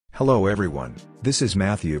Hello everyone, this is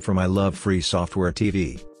Matthew from I Love Free Software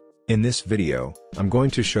TV. In this video, I'm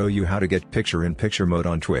going to show you how to get picture-in-picture mode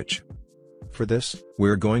on Twitch. For this,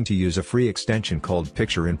 we're going to use a free extension called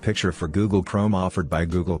Picture-in-Picture for Google Chrome offered by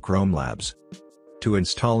GoogleChromeLabs. To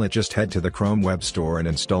install it, just head to the Chrome Web Store and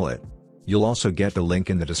install it. You'll also get the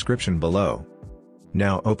link in the description below.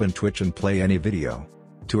 Now open Twitch and play any video.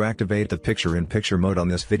 To activate the picture-in-picture mode on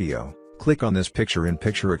this video, click on this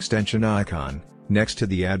picture-in-picture extension icon, next to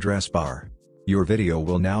the address bar. Your video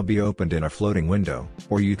will now be opened in a floating window,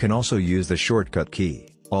 or you can also use the shortcut key,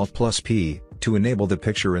 alt+p, to enable the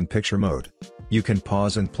picture-in-picture mode. You can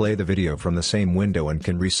pause and play the video from the same window and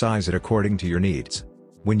can resize it according to your needs.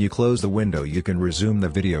 When you close the window, you can resume the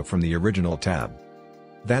video from the original tab.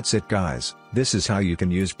 That's it guys, this is how you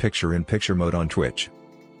can use picture-in-picture mode on Twitch.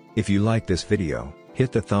 If you like this video,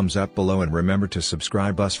 hit the thumbs up below and remember to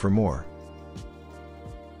subscribe us for more.